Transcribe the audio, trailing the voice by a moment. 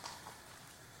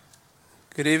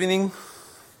Good evening.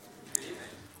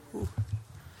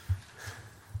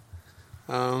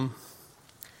 Um,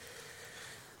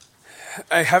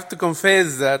 I have to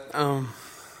confess that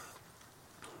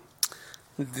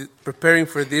preparing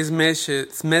for this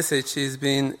message has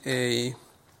been a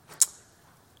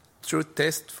true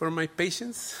test for my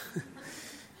patience.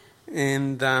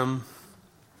 And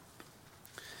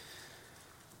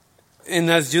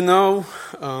as you know,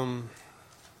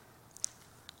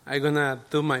 I'm going to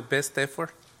do my best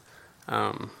effort.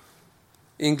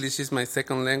 English is my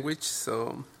second language,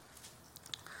 so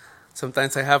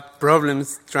sometimes I have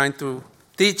problems trying to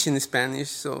teach in Spanish,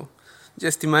 so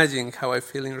just imagine how I'm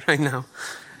feeling right now.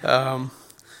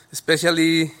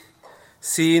 Especially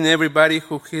seeing everybody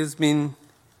who has been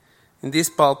in this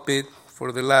pulpit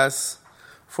for the last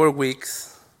 4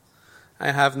 weeks.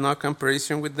 I have no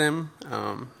comparison with them.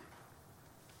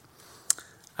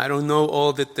 I don't know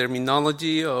all the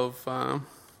terminology of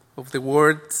the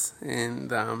words,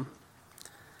 and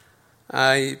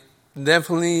I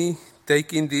definitely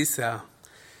taking this a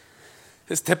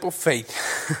step of faith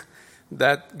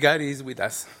that God is with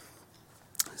us.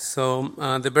 So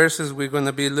the verses we're going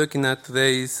to be looking at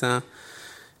today is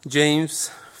James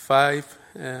 5,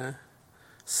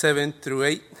 7 through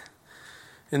 8.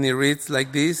 And it reads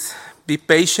like this: Be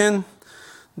patient,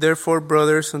 therefore,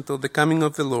 brothers, until the coming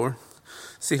of the Lord.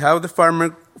 See how the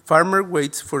farmer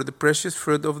waits for the precious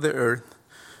fruit of the earth,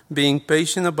 being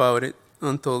patient about it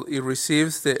until it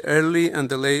receives the early and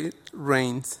the late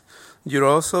rains. You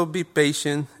also be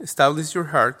patient, establish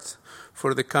your hearts,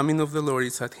 for the coming of the Lord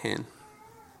is at hand.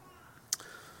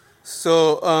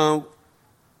 So,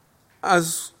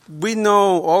 as we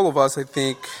know, all of us, I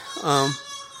think,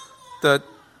 that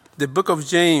the book of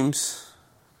James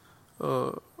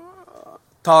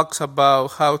talks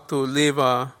about how to live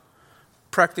a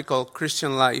practical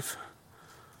Christian life.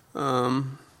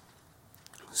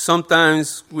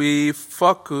 Sometimes we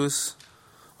focus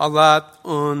a lot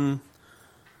on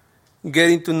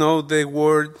getting to know the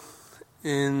Word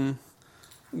and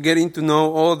getting to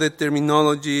know all the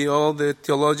terminology, all the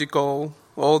theological,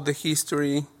 all the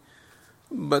history.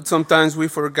 But sometimes we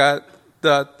forget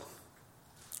that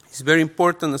it's very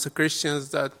important as Christians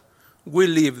that we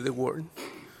live the Word.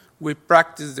 We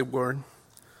practice the Word.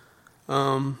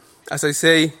 As I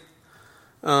say,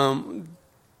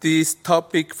 this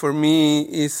topic for me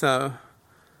is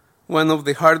one of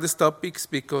the hardest topics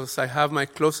because I have my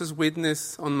closest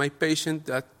witness on my patient,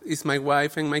 that is my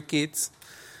wife and my kids,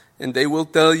 and they will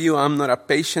tell you I'm not a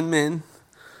patient man.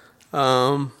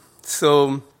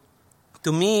 So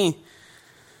to me,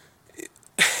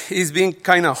 it's been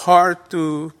kind of hard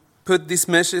to put this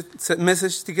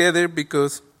message together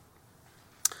because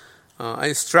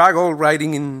I struggle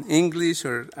writing in English,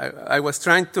 or I was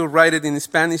trying to write it in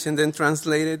Spanish and then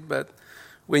translate it, but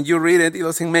when you read it, it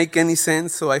doesn't make any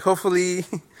sense. So hopefully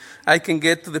I can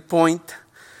get to the point.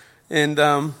 And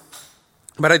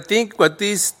but I think what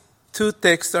these two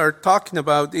texts are talking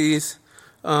about is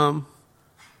the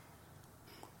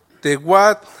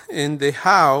what and the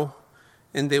how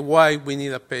and the why we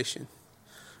need a patient.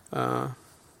 The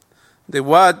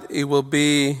what, it will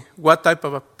be what type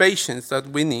of a patience that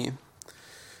we need.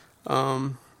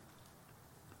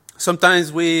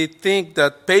 Sometimes we think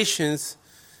that patience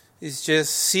is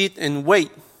just sit and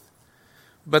wait.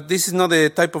 But this is not the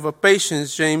type of a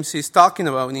patience James is talking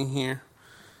about in here.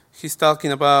 He's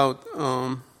talking about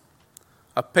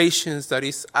a patience that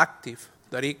is active,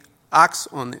 that it acts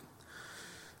on it.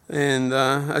 And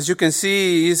as you can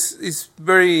see, it's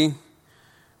very,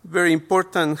 very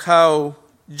important how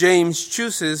James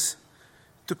chooses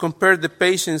to compare the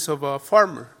patience of a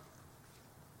farmer.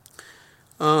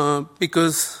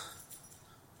 Because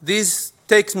this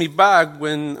takes me back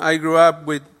when I grew up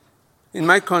in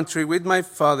my country with my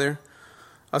father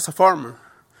as a farmer.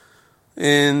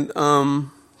 And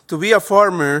to be a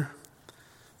farmer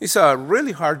is a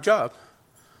really hard job.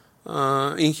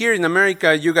 Here in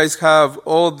America, you guys have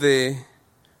all the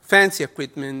fancy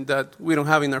equipment that we don't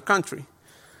have in our country.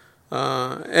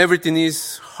 Everything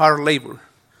is hard labor.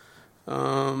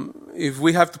 If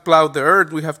we have to plow the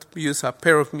earth, we have to use a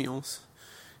pair of mules.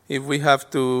 If we have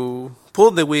to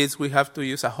pull the weeds, we have to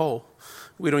use a hoe.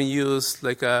 We don't use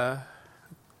like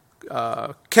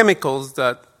chemicals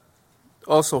that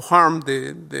also harm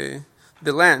the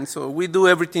land. So we do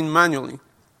everything manually.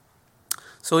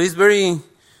 So it's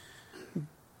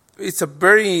a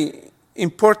very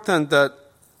important that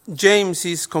James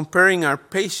is comparing our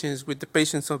patience with the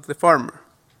patience of the farmer.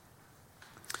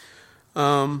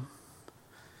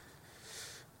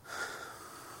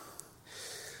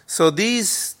 So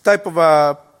this type of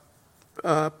a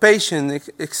patient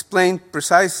explained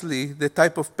precisely the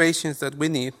type of patience that we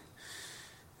need.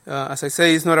 As I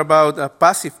say, it's not about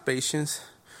passive patience.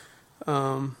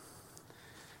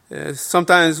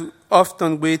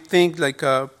 Often we think like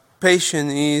a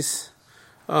patient is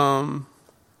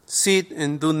sit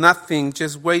and do nothing,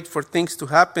 just wait for things to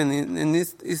happen, and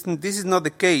this is not the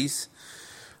case.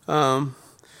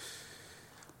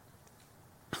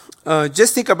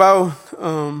 Just think about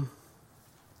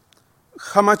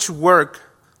how much work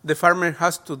the farmer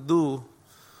has to do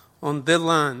on the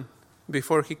land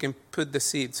before he can put the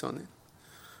seeds on it.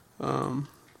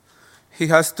 He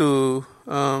has to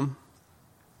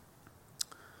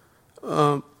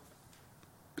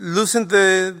loosen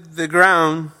the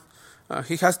ground.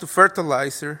 He has to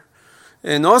fertilize her.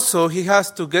 And also he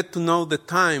has to get to know the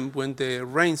time when the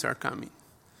rains are coming.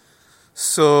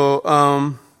 So,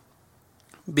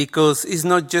 because it's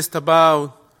not just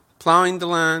about plowing the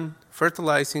land,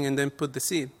 fertilizing, and then put the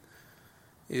seed.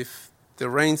 If the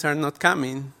rains are not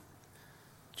coming,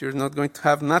 you're not going to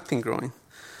have nothing growing.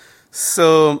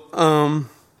 So,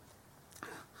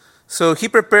 so he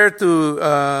prepared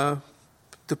to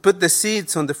put the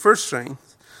seeds on the first rain.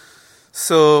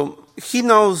 So he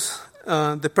knows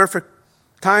the perfect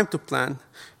time to plant.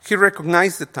 He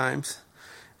recognized the times,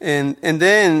 and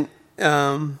then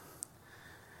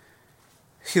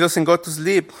he doesn't go to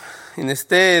sleep.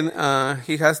 Instead,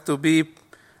 he has to be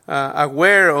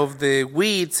aware of the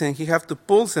weeds, and he has to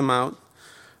pull them out.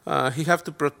 He has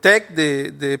to protect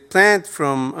the plant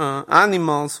from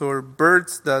animals or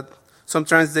birds that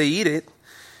sometimes they eat it,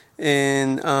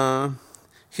 and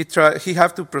he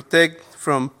have to protect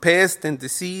from pest and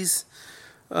disease.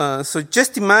 So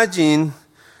just imagine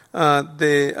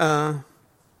that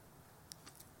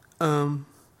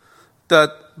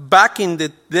back in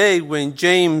the day when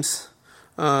James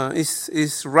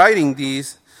is writing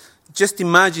these, just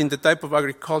imagine the type of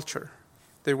agriculture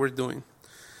they were doing.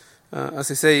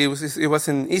 As I say, it was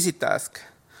an easy task.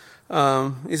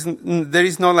 There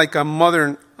is not like a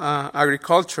modern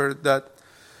agriculture that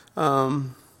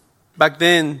back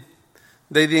then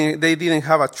they didn't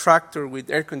have a tractor with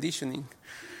air conditioning.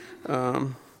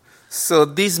 So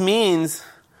this means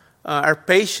our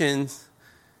patience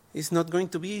is not going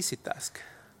to be easy task.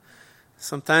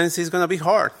 Sometimes it's going to be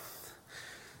hard.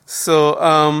 So,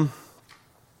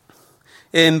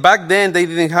 and back then they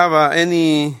didn't have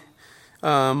any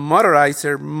motorized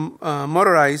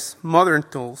modern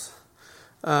tools.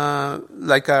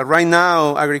 Right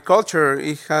now, agriculture,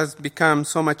 it has become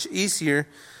so much easier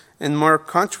and more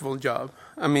comfortable job.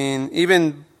 I mean,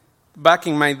 even back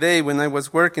in my day when I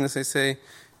was working, as I say,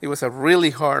 it was a really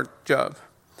hard job.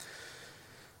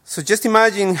 So just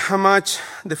imagine how much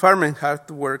the farmer had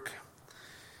to work.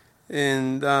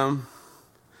 And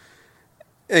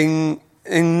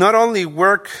not only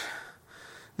work,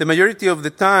 the majority of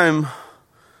the time,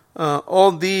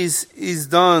 all this is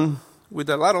done with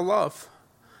a lot of love.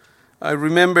 I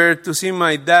remember to see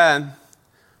my dad,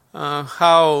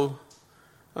 how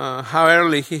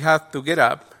early he had to get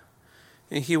up,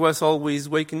 and he was always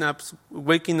waking up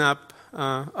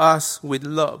us with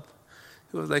love.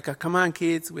 He was like, "Come on,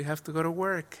 kids, we have to go to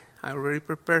work. I already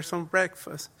prepared some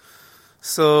breakfast."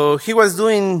 So he was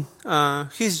doing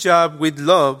his job with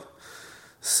love.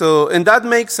 So, and that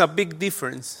makes a big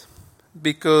difference,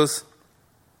 because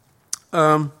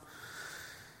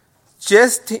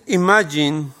just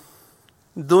imagine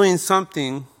doing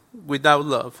something without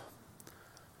love.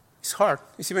 It's hard.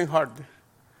 It's even harder.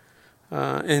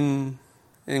 And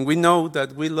we know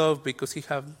that we love because He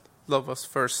have loved us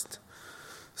first.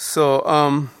 So,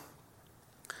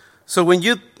 so when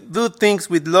you do things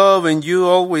with love and you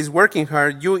always working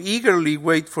hard, you eagerly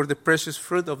wait for the precious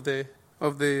fruit of the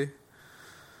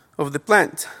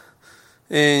plant,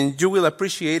 and you will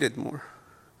appreciate it more.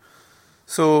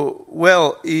 So,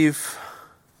 if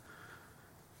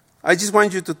I just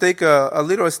want you to take a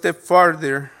little step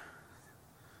farther,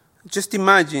 just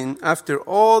imagine after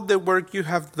all the work you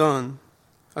have done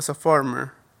as a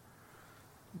farmer,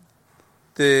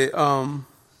 the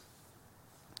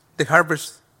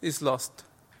harvest is lost.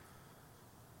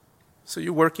 So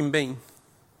you work in vain.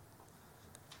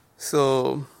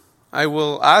 So I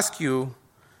will ask you,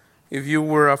 if you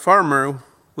were a farmer,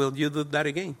 will you do that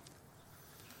again?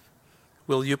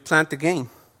 Will you plant again?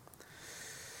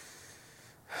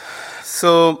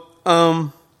 So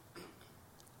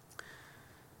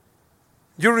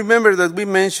you remember that we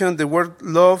mentioned the word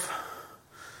love?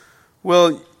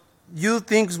 Well, you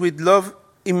think with love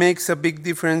it makes a big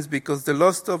difference, because the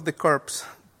loss of the crops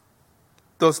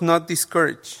does not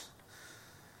discourage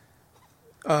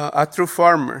a true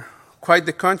farmer. Quite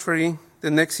the contrary,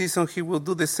 the next season he will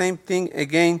do the same thing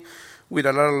again with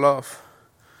a lot of love.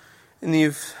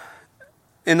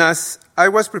 And as I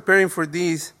was preparing for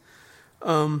this,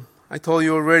 I told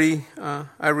you already,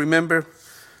 I remember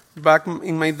back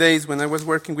in my days when I was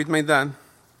working with my dad,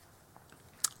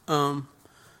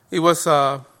 it was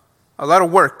a lot of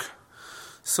work.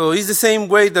 So it's the same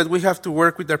way that we have to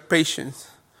work with our patients.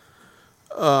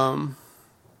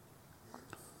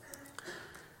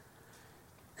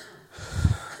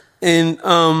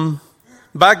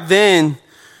 Back then,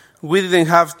 we didn't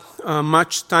have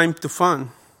much time to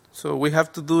fun. So we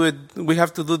have to do it. We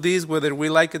have to do this whether we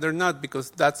like it or not, because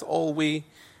that's all we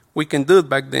can do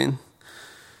back then.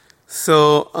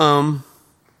 So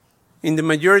in the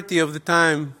majority of the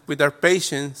time with our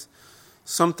patients,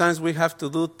 sometimes we have to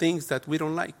do things that we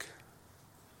don't like,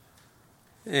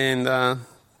 and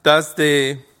that's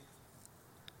the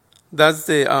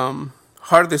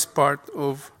hardest part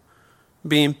of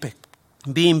being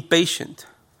patient.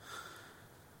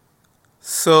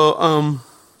 So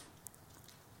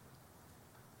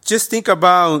just think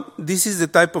about, this is the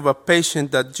type of a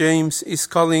patient that James is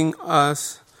calling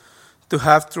us to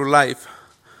have through life.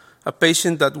 A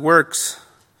patient that works,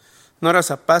 not as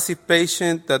a passive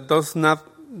patient that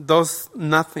does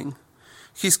nothing.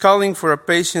 He's calling for a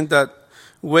patient that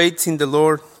waits in the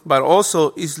Lord, but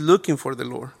also is looking for the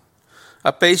Lord.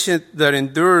 A patient that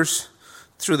endures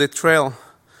through the trail,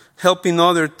 helping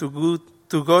others to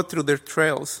go through their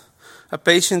trails. A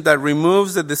patient that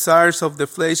removes the desires of the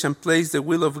flesh and places the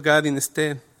will of God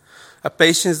instead. A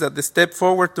patient that step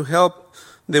forward to help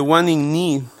the one in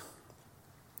need.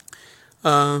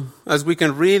 As we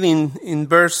can read in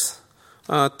verse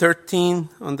 13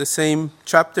 on the same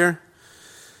chapter,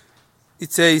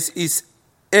 it says, "Is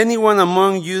anyone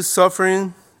among you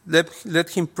suffering? Let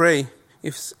him pray.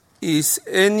 Is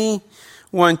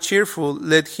anyone cheerful?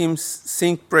 Let him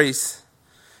sing praise.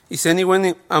 Is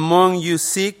anyone among you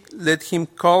sick? Let him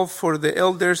call for the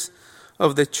elders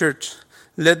of the church.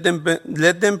 Let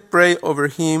them pray over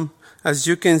him." As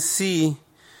you can see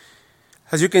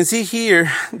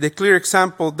here, the clear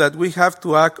example that we have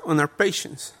to act on our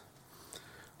patients.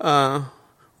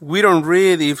 We don't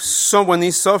read if someone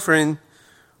is suffering,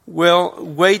 well,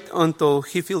 wait until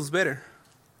he feels better.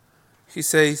 He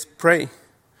says, pray.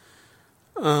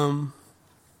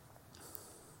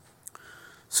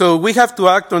 So we have to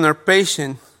act on our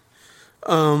patient.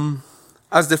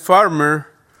 As the farmer,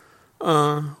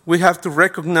 we have to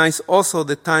recognize also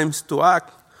the times to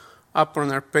act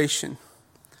upon our patient.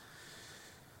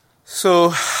 So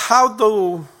how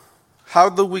do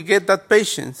we get that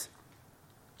patience?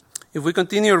 If we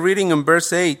continue reading in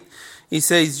verse 8, it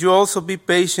says, "You also be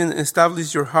patient and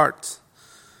establish your hearts."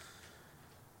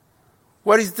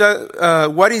 What is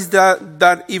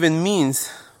that even means?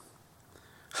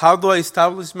 How do I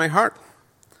establish my heart?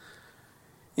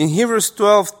 In Hebrews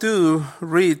 12:2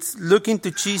 reads, "Looking to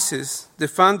Jesus, the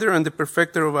founder and the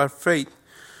perfecter of our faith,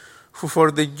 who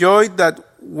for the joy that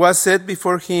was set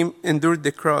before him endured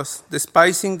the cross,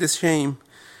 despising the shame,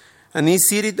 and is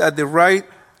seated at the right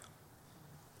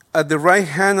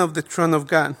hand of the throne of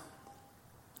God."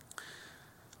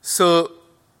 So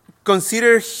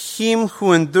consider him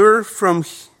who endured from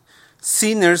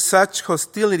sinners such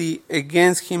hostility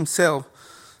against himself,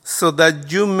 so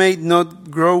that you may not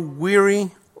grow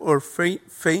weary or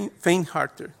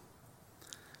faint-hearted.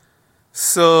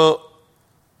 So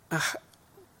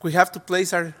we have to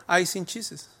place our eyes in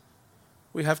Jesus.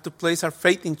 We have to place our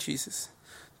faith in Jesus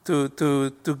to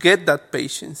get that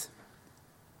patience.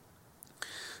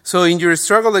 So in your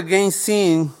struggle against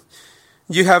sin,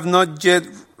 you have not yet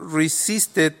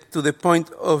resisted to the point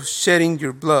of shedding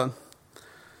your blood.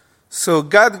 So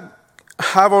God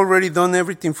have already done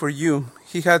everything for you.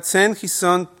 He had sent his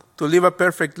son to live a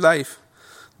perfect life,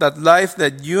 that life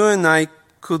that you and I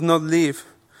could not live.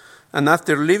 And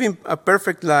after living a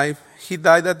perfect life, he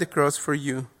died at the cross for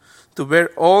you, to bear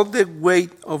all the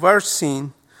weight of our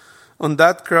sin. On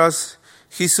that cross,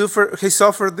 he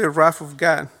suffered the wrath of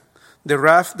God, the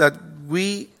wrath that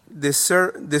we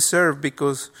deserve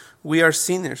because we are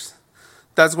sinners.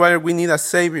 That's why we need a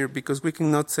Savior, because we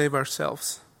cannot save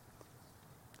ourselves.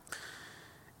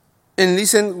 And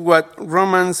listen what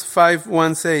Romans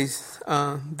 5:1 says.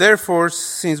 "Therefore,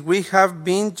 since we have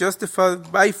been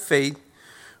justified by faith,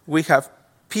 we have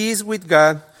peace with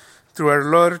God through our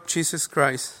Lord Jesus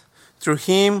Christ. Through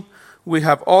him we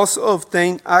have also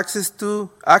obtained access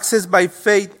by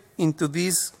faith into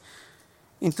this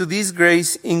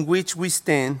grace in which we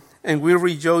stand, and we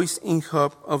rejoice in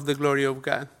hope of the glory of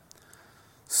God."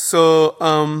 So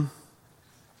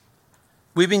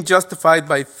we've been justified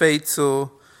by faith.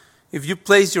 So if you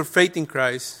place your faith in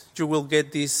Christ, you will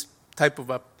get this type of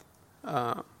a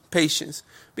patience.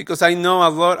 Because I know a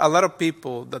lot of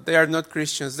people that they are not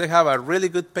Christians, they have a really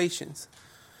good patience.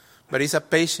 But it's a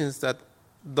patience that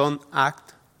don't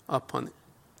act upon it.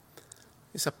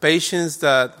 It's a patience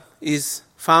that is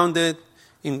founded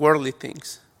in worldly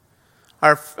things.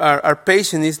 Our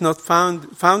patience is not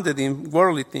founded in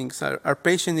worldly things. Our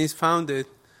patience is founded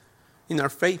in our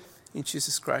faith in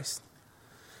Jesus Christ.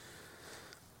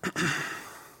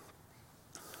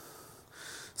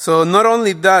 So not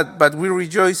only that, but we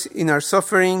rejoice in our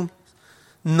suffering,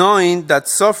 knowing that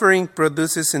suffering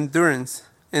produces endurance,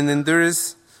 and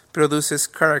endurance produces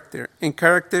character, and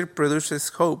character produces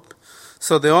hope.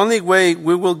 So the only way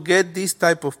we will get this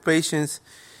type of patience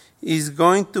is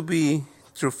going to be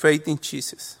through faith in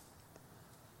Jesus.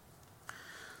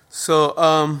 So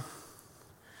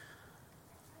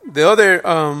the other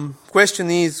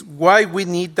question is why we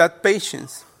need that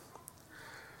patience.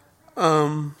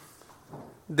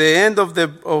 The end of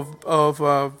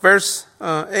verse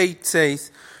 8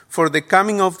 says, "For the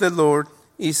coming of the Lord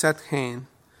is at hand."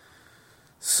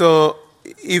 So,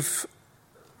 if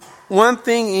one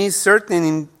thing is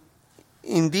certain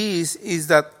in this is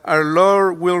that our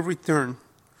Lord will return.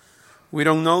 We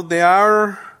don't know the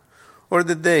hour or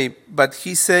the day, but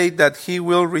He said that He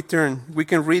will return. We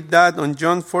can read that on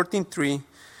John 14:3.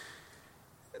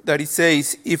 That it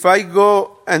says, "If I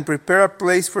go and prepare a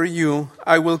place for you,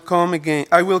 I will come again.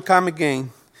 I will come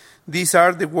again." These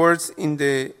are the words in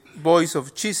the voice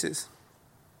of Jesus.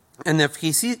 And if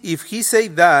he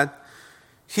said that,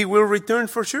 He will return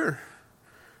for sure.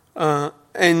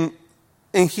 And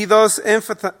He does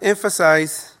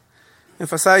emphasize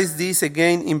this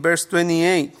again in verse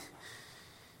 28,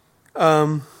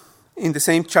 in the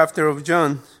same chapter of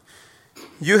John.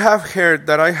 "You have heard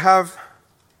that I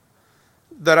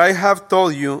have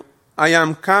told you, I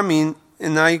am coming,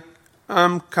 and I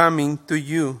am coming to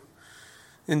you."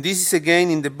 And this is again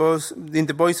in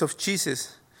the voice of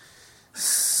Jesus.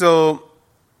 So,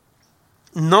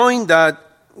 knowing that,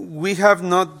 we have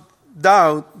not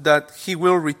doubt that He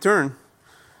will return.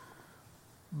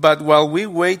 But while we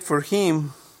wait for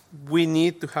Him, we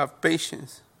need to have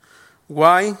patience.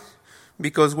 Why?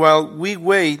 Because while we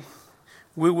wait,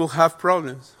 we will have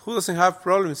problems. Who doesn't have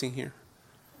problems in here?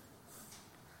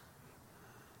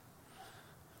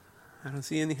 I don't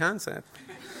see any hands up.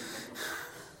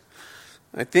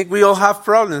 I think we all have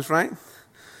problems, right?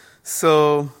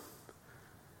 So,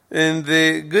 and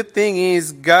the good thing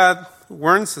is God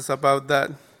warns us about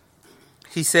that.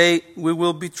 He said we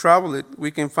will be troubled.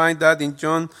 We can find that in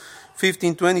John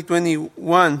 15, 20,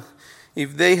 21.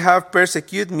 "If they have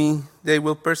persecuted me, they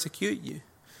will persecute you."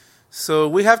 So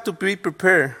we have to be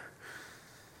prepared.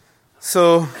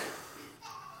 So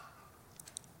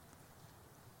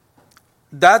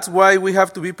that's why we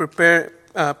have to be prepared,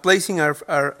 placing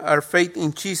our faith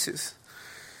in Jesus.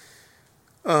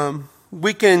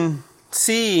 We can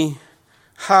see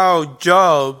how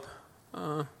Job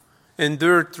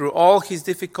endured through all his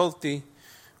difficulty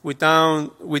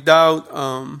without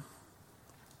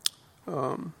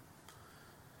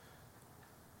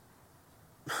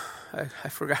I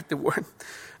forgot the word,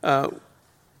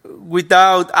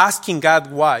 without asking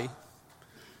God why.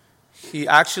 He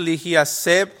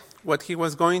accepted what he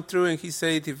was going through, and he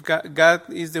said, if God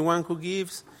is the one who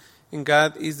gives, and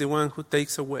God is the one who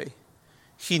takes away.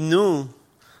 He knew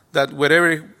that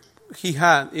whatever he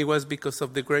had, it was because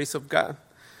of the grace of God.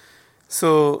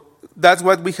 So that's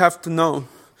what we have to know.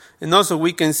 And also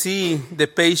we can see the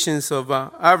patience of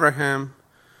Abraham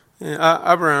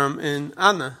and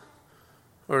Anna,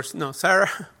 or no,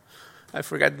 Sarah. I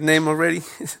forgot the name already.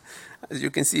 As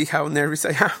you can see how nervous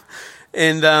I am.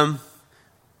 And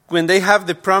when they have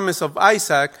the promise of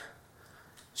Isaac,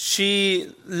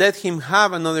 she let him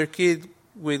have another kid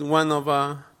with one of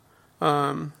her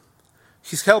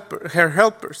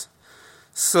helpers.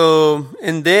 So,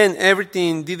 and then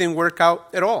everything didn't work out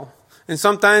at all. And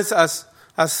sometimes as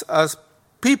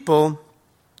people,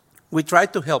 we try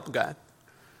to help God.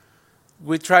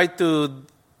 We try to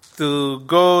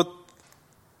go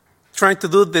trying to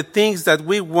do the things that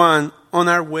we want on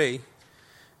our way.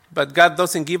 But God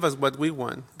doesn't give us what we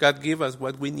want. God gives us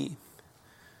what we need.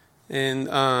 And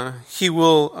He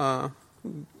will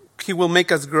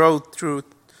make us grow through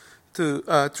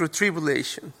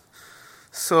tribulation.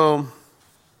 So,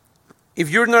 if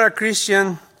you're not a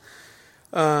Christian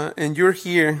and you're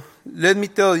here, let me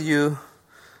tell you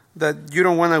that you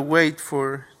don't want to wait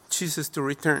for Jesus to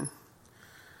return.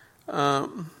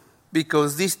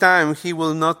 Because this time He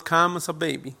will not come as a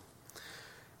baby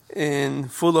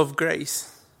and full of grace.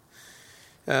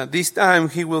 This time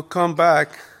He will come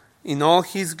back in all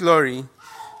His glory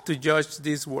to judge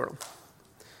this world.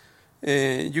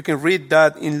 You can read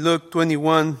that in Luke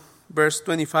 21, verse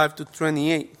 25 to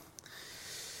 28.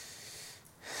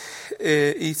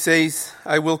 It says,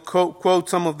 I will quote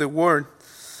some of the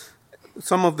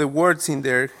words in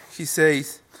there. He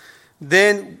says,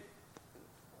 Then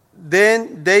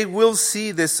they will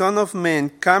see the Son of Man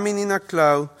coming in a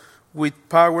cloud with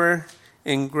power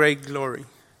and great glory.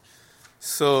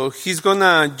 So he's going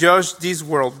to judge this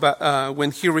world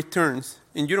when he returns.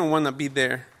 And you don't want to be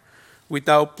there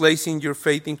without placing your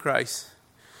faith in Christ.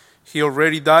 He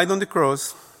already died on the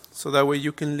cross, so that way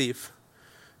you can live.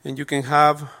 And you can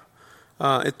have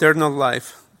eternal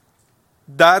life.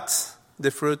 That's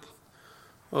the fruit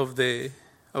of the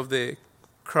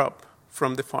crop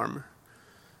from the farmer.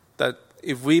 That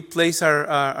if we place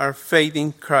our faith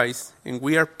in Christ and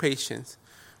we are patient,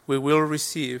 we will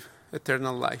receive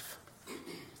eternal life.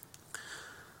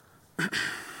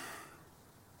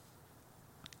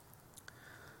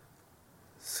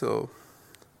 So,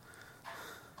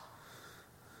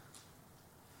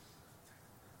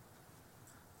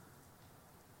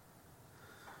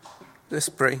 let's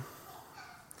pray.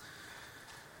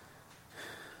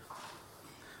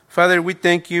 Father, we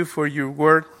thank you for your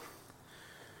word,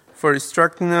 for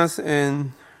instructing us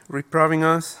and reproving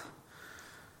us.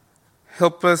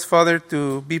 Help us, Father,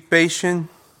 to be patient,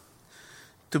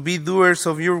 to be doers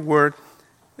of your word,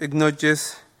 and not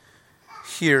just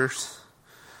hearers,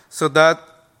 so that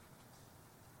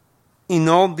in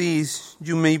all these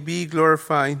you may be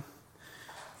glorified.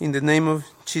 In the name of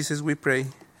Jesus we pray.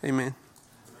 Amen.